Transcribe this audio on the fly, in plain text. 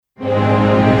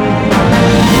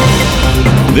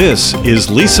This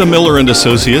is Lisa Miller and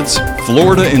Associates,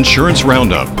 Florida Insurance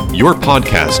Roundup, your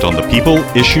podcast on the people,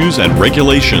 issues, and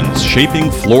regulations shaping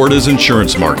Florida's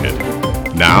insurance market.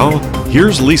 Now,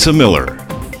 here's Lisa Miller.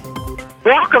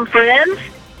 Welcome, friends.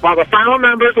 While the final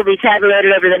numbers will be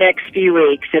tabulated over the next few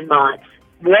weeks and months,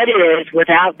 what is,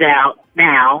 without doubt,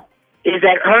 now, is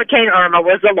that Hurricane Irma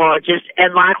was the largest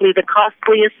and likely the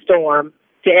costliest storm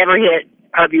to ever hit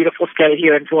our beautiful state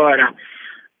here in Florida.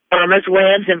 Irma's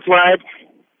winds and floods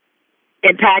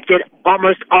impacted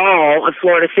almost all of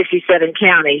Florida's 67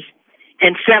 counties,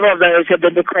 and several of those have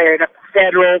been declared a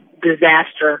federal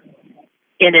disaster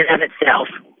in and of itself.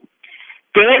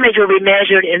 Damage will be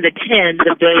measured in the tens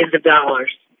of billions of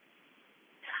dollars.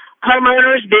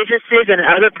 Homeowners, businesses, and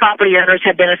other property owners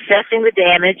have been assessing the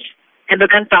damage and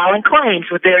begun filing claims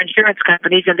with their insurance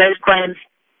companies, and those claims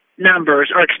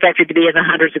numbers are expected to be in the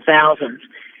hundreds of thousands.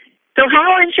 So how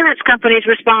are insurance companies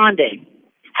responding?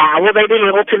 How will they be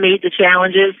able to meet the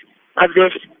challenges of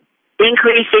this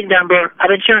increasing number of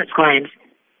insurance claims?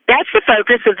 That's the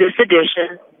focus of this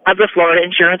edition of the Florida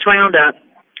Insurance Roundup.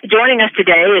 Joining us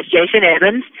today is Jason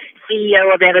Evans,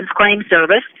 CEO of Evans Claim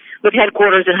Service, with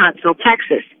headquarters in Huntsville,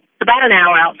 Texas, about an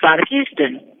hour outside of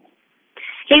Houston.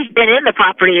 He's been in the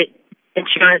property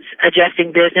insurance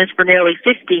adjusting business for nearly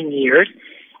 15 years,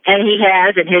 and he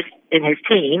has, and his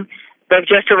team, they've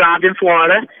just arrived in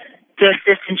Florida to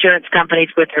assist insurance companies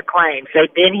with their claims.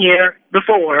 They've been here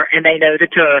before, and they know the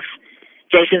turf.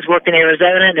 Jason's worked in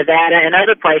Arizona, Nevada, and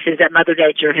other places that Mother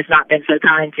Nature has not been so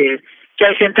kind to.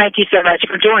 Jason, thank you so much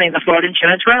for joining the Florida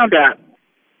Insurance Roundup.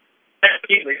 Thank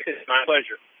you, Lisa. It's my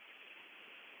pleasure.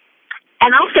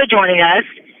 And also joining us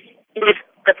is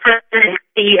the President and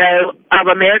CEO of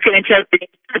American Integrity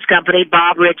Insurance Company,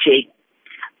 Bob Ritchie,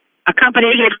 a company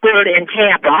headquartered in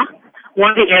Tampa,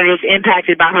 one of the areas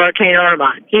impacted by Hurricane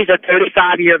Irma. He's a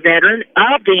 35-year veteran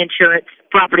of the insurance,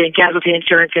 property and casualty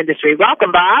insurance industry.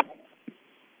 Welcome, Bob.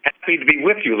 Happy to be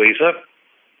with you, Lisa.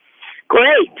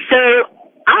 Great. So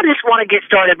I just want to get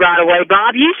started right away.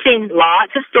 Bob, you've seen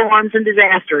lots of storms and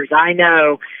disasters, I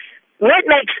know. What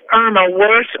makes Irma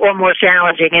worse or more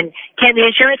challenging, and can the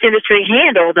insurance industry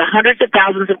handle the hundreds of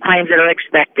thousands of claims that are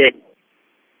expected?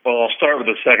 Well, I'll start with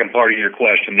the second part of your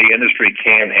question. The industry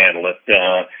can handle it.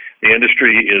 The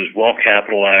industry is well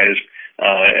capitalized.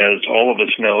 As all of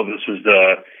us know, this is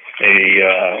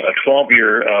a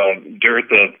 12-year dearth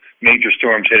of major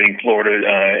storms hitting Florida,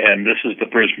 and this is the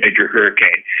first major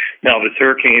hurricane. Now, this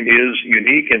hurricane is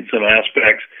unique in some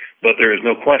aspects, but there is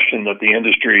no question that the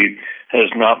industry has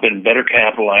not been better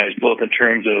capitalized, both in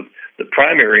terms of the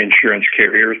primary insurance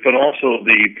carriers, but also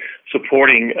the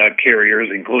supporting carriers,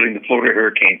 including the Florida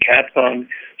Hurricane Cat Fund,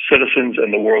 Citizens,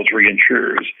 and the world's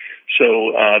reinsurers.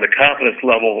 So the confidence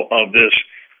level of this,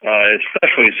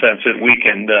 especially since it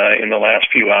weakened in the last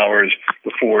few hours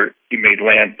before he made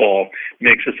landfall,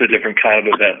 makes this a different kind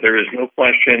of event. There is no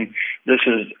question this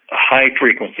is high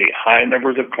frequency, high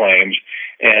numbers of claims,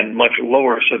 and much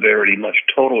lower severity, much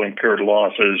total incurred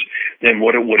losses than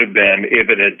what it would have been if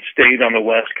it had stayed on the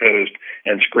West Coast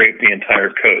and scraped the entire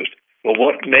coast. Well,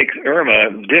 what makes Irma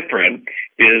different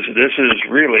is this is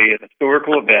really an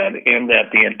historical event in that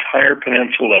the entire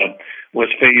peninsula was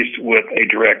faced with a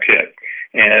direct hit.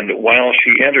 And while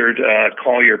she entered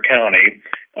Collier County,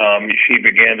 she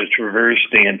began to traverse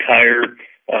the entire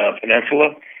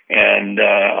peninsula and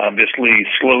obviously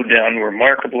slowed down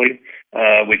remarkably.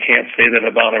 We can't say that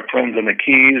about our friends in the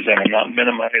Keys, and I'm not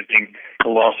minimizing the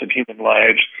loss of human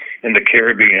lives in the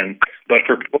Caribbean. But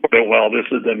for Florida, while this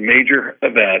is a major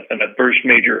event and a first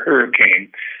major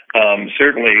hurricane,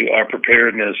 certainly our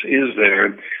preparedness is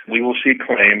there. We will see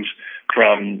claims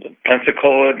from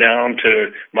Pensacola down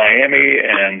to Miami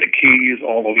and the Keys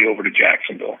all the way over to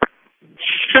Jacksonville.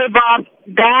 So, Bob,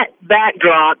 that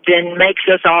backdrop then makes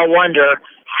us all wonder,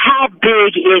 how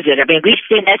big is it? I mean, we've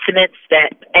seen estimates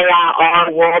that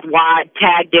AIR worldwide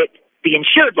tagged it the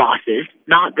insured losses,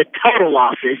 not the total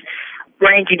losses,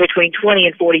 ranging between 20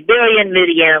 and 40 billion.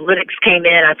 Moody Analytics came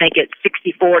in, I think, at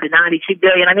 64 to 92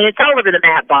 billion. I mean, it's all over the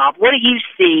map, Bob. What do you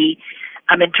see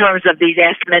in terms of these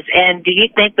estimates, and do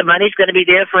you think the money's going to be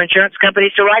there for insurance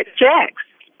companies to write the checks?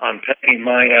 I'm pegging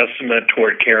my estimate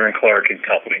toward Karen Clark and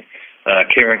Company.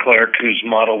 Karen Clark, whose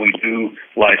model we do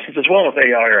license, as well as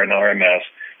AIR and RMS,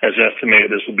 has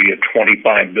estimated this will be a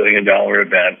 $25 billion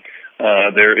event.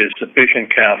 There is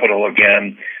sufficient capital,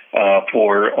 again,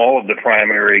 for all of the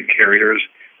primary carriers.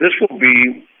 This will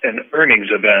be an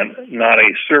earnings event, not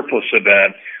a surplus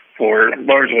event for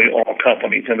largely all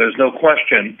companies. And there's no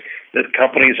question that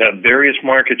companies have various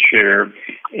market share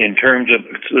in terms of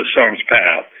the storm's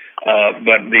path.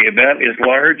 But the event is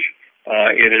large.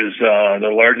 It is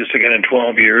the largest again in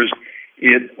 12 years.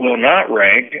 It will not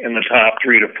rank in the top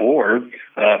 3 to 4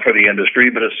 for the industry,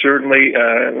 but it's certainly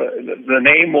the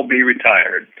name will be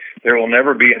retired. There will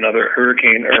never be another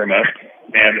Hurricane Irma,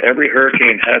 and every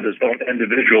hurricane has its own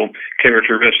individual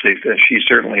characteristics, and she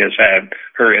certainly has had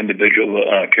her individual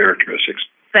characteristics.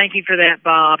 Thank you for that,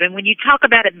 Bob. And when you talk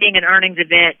about it being an earnings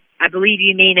event, I believe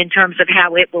you mean in terms of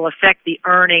how it will affect the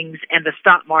earnings and the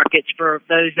stock markets for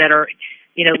those that are,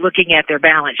 looking at their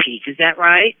balance sheets. Is that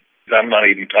right? I'm not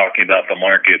even talking about the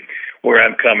market. Where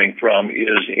I'm coming from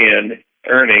is in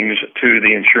earnings to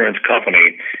the insurance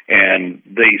company, and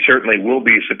they certainly will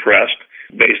be suppressed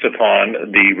based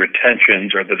upon the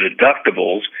retentions or the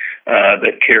deductibles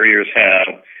that carriers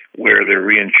have where their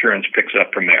reinsurance picks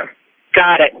up from there.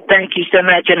 Got it. Thank you so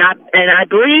much. And I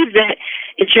believe that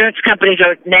insurance companies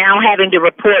are now having to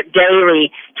report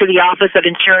daily to the Office of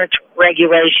Insurance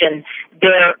Regulation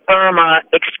their Irma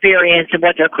experience and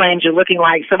what their claims are looking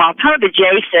like. So I'll turn to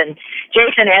Jason.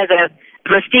 Jason, as a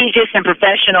prestigious and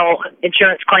professional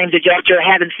insurance claims adjuster,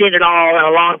 having seen it all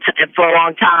for a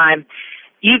long time,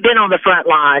 you've been on the front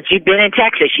lines. You've been in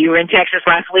Texas. You were in Texas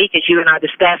last week, as you and I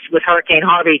discussed with Hurricane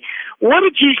Harvey. What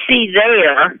did you see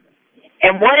there?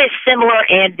 And what is similar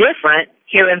and different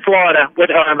here in Florida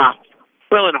with Irma?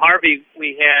 Well, in Harvey,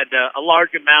 we had a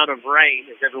large amount of rain,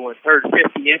 as everyone's heard, 50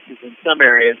 inches in some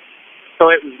areas. So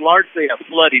it was largely a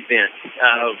flood event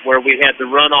where we had the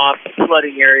runoff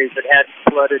flooding areas that hadn't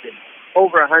flooded in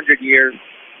over 100 years.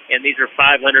 And these are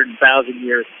 500 and 1,000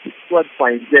 year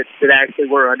floodplains that actually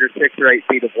were under 6 or 8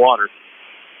 feet of water.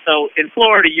 So in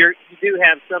Florida, you do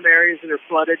have some areas that are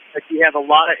flooded, but you have a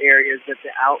lot of areas that the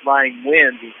outlying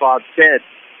winds, as Bob said,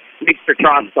 reached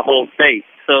across the whole state.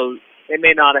 So they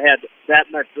may not have had that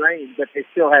much rain, but they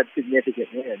still had significant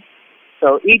wind.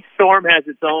 So each storm has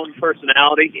its own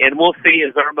personality, and we'll see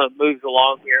as Irma moves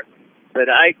along here.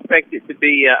 But I expect it to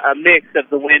be a mix of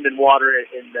the wind and water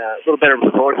in a little better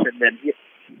proportion than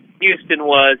Houston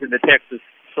was and the Texas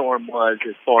storm was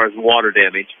as far as water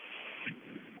damage.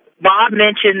 Bob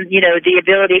mentioned, the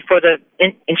ability for the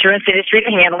insurance industry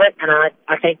to handle it, and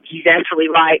I think he's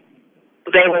absolutely right.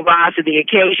 They will rise to the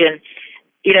occasion.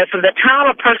 From the time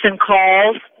a person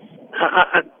calls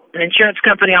an insurance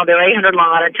company on their 800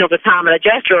 line until the time an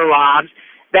adjuster arrives,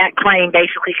 that claim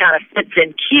basically kind of sits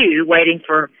in queue waiting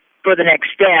for the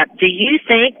next step. Do you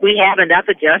think we have enough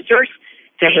adjusters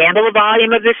to handle the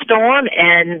volume of this storm,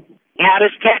 and how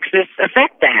does Texas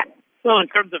affect that? Well, in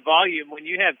terms of volume, when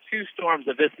you have 2 storms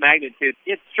of this magnitude,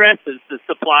 it stresses the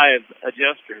supply of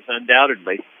adjusters,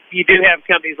 undoubtedly. You do have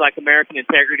companies like American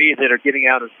Integrity that are getting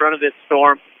out in front of this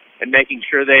storm and making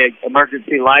sure they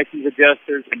emergency license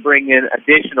adjusters and bring in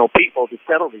additional people to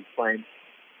settle these claims.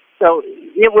 So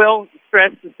it will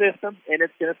stress the system, and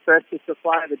it's going to stress the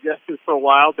supply of adjusters for a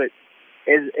while, but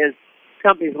as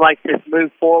companies like this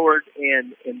move forward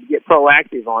and get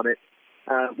proactive on it,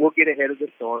 we'll get ahead of the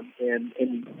storm and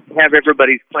have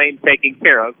everybody's claim taken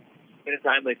care of in a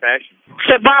timely fashion.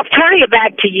 So, Bob, turning it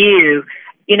back to you,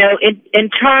 in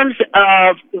terms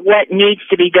of what needs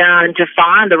to be done to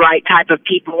find the right type of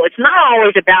people, it's not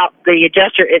always about the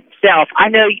adjuster itself. I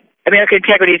know American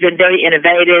Integrity has been very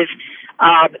innovative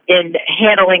in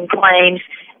handling claims.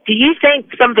 Do you think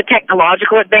some of the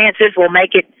technological advances will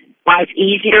make life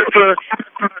easier for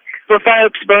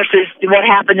folks versus what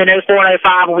happened in 04 and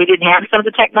 05 when we didn't have some of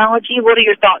the technology? What are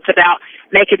your thoughts about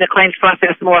making the claims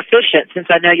process more efficient, since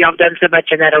I know y'all have done so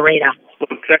much in that arena?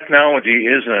 Well,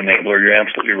 technology is an enabler. You're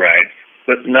absolutely right.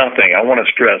 But nothing, I want to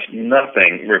stress,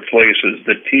 nothing replaces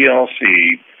the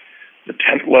TLC, the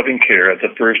tenth loving care at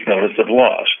the first notice of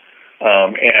loss.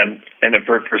 And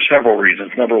for several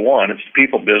reasons. Number one, it's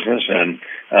people business, and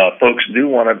folks do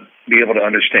want to be able to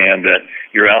understand that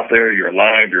you're out there, you're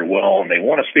alive, you're well, and they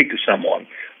want to speak to someone.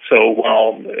 So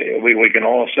while we can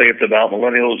all say it's about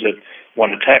millennials that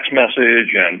want a text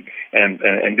message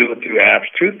and do it through apps,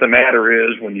 truth of the matter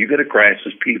is when you get a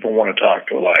crisis, people want to talk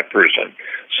to a live person.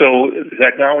 So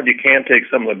technology can take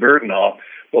some of the burden off,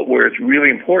 but where it's really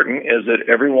important is that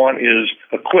everyone is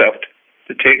equipped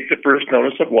to take the first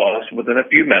notice of loss within a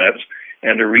few minutes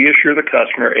and to reassure the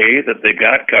customer, A, that they've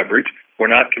got coverage.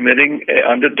 We're not committing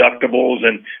on deductibles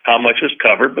and how much is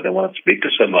covered, but they want to speak to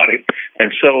somebody.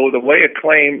 And so the way a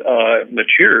claim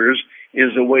matures is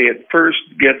the way it first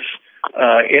gets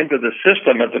into the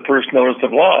system at the first notice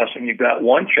of loss, and you've got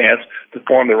one chance to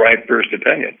form the right first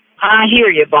opinion. I hear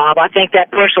you, Bob. I think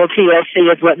that personal TLC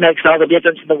is what makes all the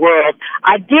difference in the world.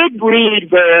 I did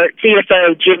read where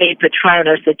CFO Jimmy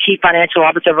Petronas, the Chief Financial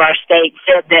Officer of our state,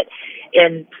 said that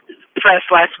in press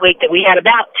last week that we had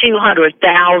about 200,000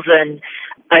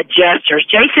 adjusters.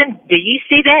 Jason, do you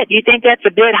see that? Do you think that's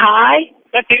a bit high?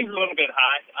 That seems a little bit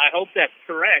high. I hope that's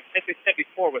correct. As I said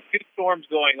before, with 2 storms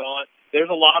going on, there's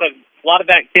a lot of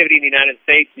activity in the United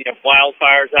States. You have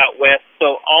wildfires out west,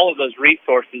 so all of those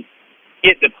resources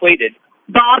get depleted.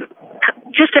 Bob,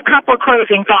 just a couple of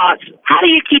closing thoughts. How do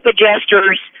you keep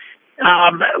adjusters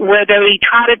where they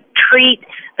try to treat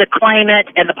the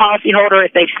claimant and the policyholder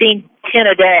if they've seen 10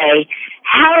 a day?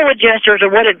 How do adjusters, or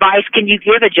what advice can you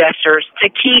give adjusters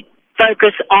to keep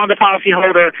focus on the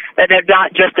policyholder, that they're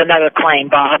not just another claim,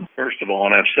 Bob? First of all,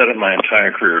 and I've said it my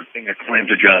entire career, being a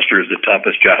claims adjuster is the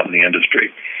toughest job in the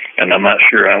industry. And I'm not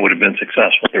sure I would have been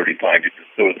successful 35 years.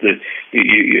 So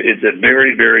it's a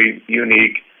very, very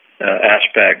unique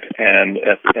aspect. And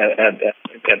at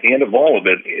the end of all of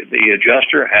it, the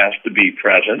adjuster has to be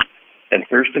present, and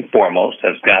first and foremost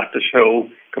has got to show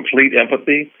complete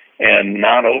empathy and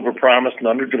not overpromise and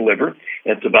underdeliver.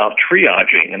 It's about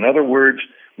triaging. In other words,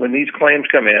 when these claims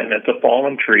come in, it's a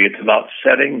fallen tree. It's about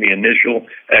setting the initial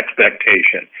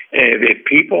expectation. And if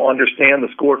people understand the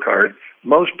scorecard,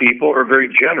 most people are very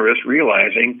generous,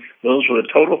 realizing those with a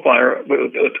total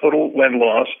wind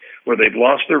loss, where they've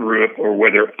lost their roof or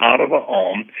where they're out of a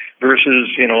home,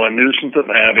 versus, a nuisance of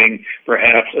having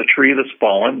perhaps a tree that's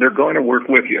fallen. They're going to work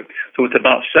with you. So it's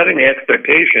about setting the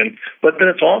expectation, but then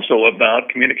it's also about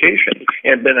communication.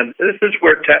 And then this is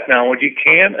where technology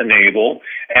can enable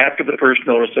after the first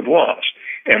notice of loss.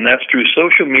 And that's through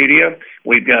social media.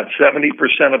 We've got 70%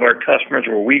 of our customers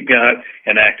where we've got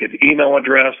an active email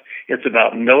address. It's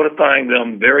about notifying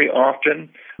them very often,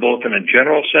 both in a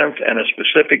general sense and a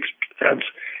specific sense.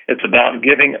 It's about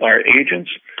giving our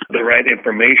agents the right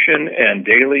information, and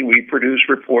daily we produce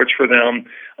reports for them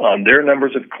on their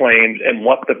numbers of claims and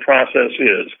what the process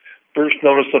is. First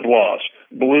notice of loss,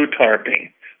 blue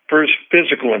tarping, first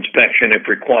physical inspection if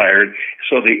required,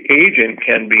 so the agent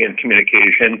can be in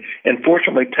communication. And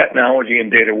fortunately, technology and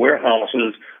data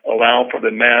warehouses allow for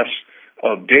the mass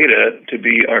of data to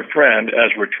be our friend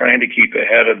as we're trying to keep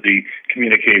ahead of the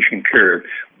communication curve.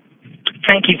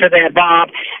 Thank you for that,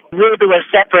 Bob. We'll do a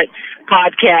separate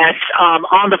podcast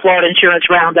on the Florida Insurance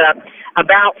Roundup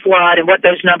about flood and what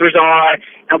those numbers are,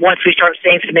 and once we start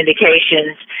seeing some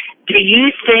indications. Do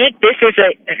you think this is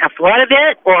a flood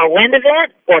event or a wind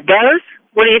event or both?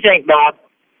 What do you think, Bob?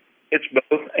 It's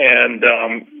both, and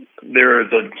there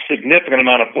is a significant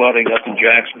amount of flooding up in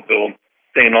Jacksonville,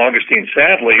 St. Augustine.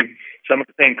 Sadly, some of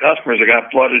the same customers that got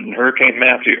flooded in Hurricane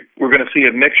Matthew. We're going to see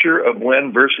a mixture of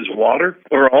wind versus water.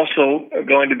 We're also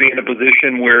going to be in a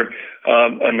position where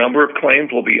a number of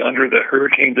claims will be under the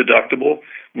hurricane deductible,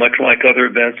 much like other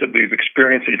events that we've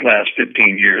experienced these last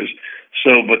 15 years.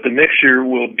 But the mixture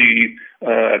will be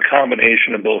a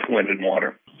combination of both wind and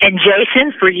water. And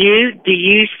Jason, for you, do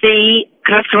you see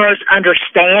customers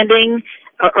understanding,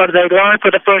 or they learn for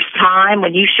the first time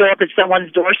when you show up at someone's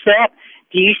doorstep?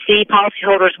 Do you see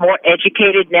policyholders more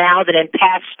educated now than in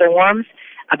past storms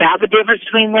about the difference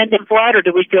between wind and flood, or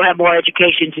do we still have more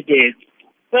education to do?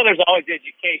 Well, there's always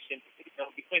education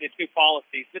between the two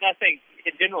policies, but I think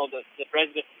in general the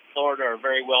residents of Florida are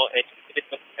very well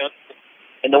educated.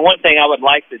 And the one thing I would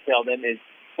like to tell them is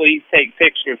please take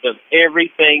pictures of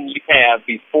everything you have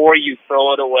before you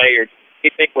throw it away or do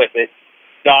anything with it.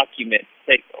 Document.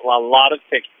 Take a lot of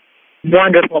pictures.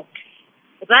 Wonderful.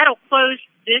 Well, that'll close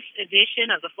this edition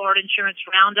of the Florida Insurance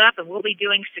Roundup, and we'll be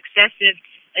doing successive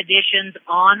editions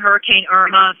on Hurricane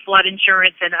Irma, flood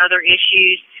insurance, and other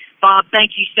issues. Bob,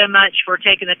 thank you so much for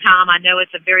taking the time. I know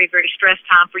it's a very, very stressed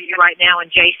time for you right now, and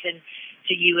Jason,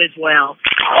 to you as well.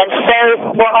 And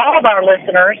so for all of our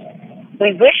listeners,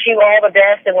 we wish you all the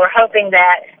best, and we're hoping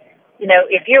that,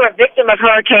 if you're a victim of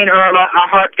Hurricane Irma, our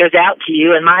heart goes out to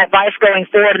you. And my advice going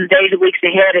forward in the days and weeks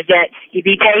ahead is that you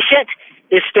be patient.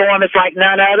 This storm is like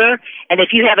none other. And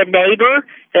if you have a neighbor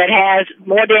that has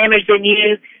more damage than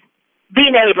you, be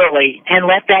neighborly and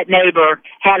let that neighbor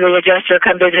have the adjuster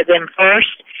come visit them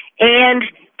first. And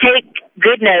take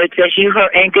good notes, as you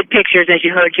heard, and good pictures, as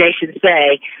you heard Jason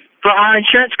say. For our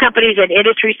insurance companies and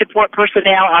industry support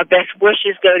personnel, our best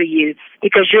wishes go to you,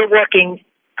 because you're working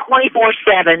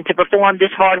 24/7 to perform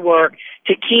this hard work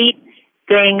to keep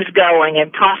things going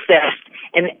and processed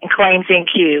and claims in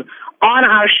queue. On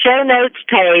our show notes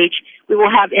page, we will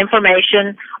have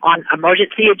information on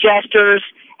emergency adjusters,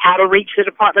 how to reach the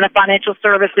Department of Financial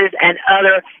Services, and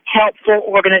other helpful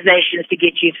organizations to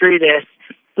get you through this.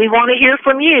 We want to hear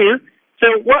from you.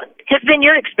 So what has been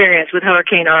your experience with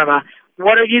Hurricane Irma?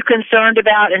 What are you concerned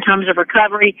about in terms of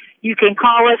recovery? You can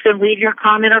call us and leave your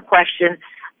comment or question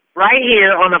right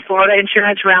here on the Florida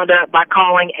Insurance Roundup by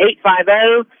calling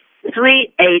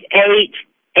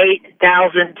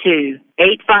 850-388-8002.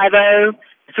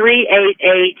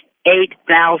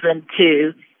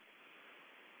 850-388-8002.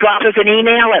 drop us an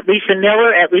email at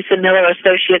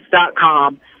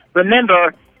lisamiller@lisamillerassociates.com.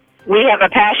 Remember, we have a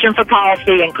passion for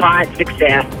policy and client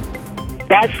success.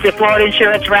 That's the Florida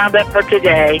Insurance Roundup for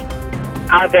today.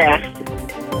 Our best.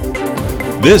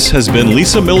 This has been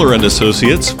Lisa Miller and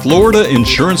Associates Florida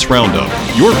Insurance Roundup,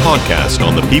 your podcast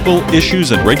on the people,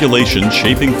 issues, and regulations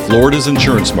shaping Florida's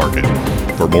insurance market.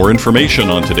 For more information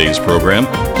on today's program,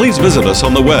 please visit us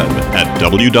on the web at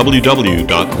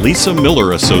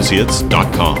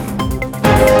www.lisamillerassociates.com.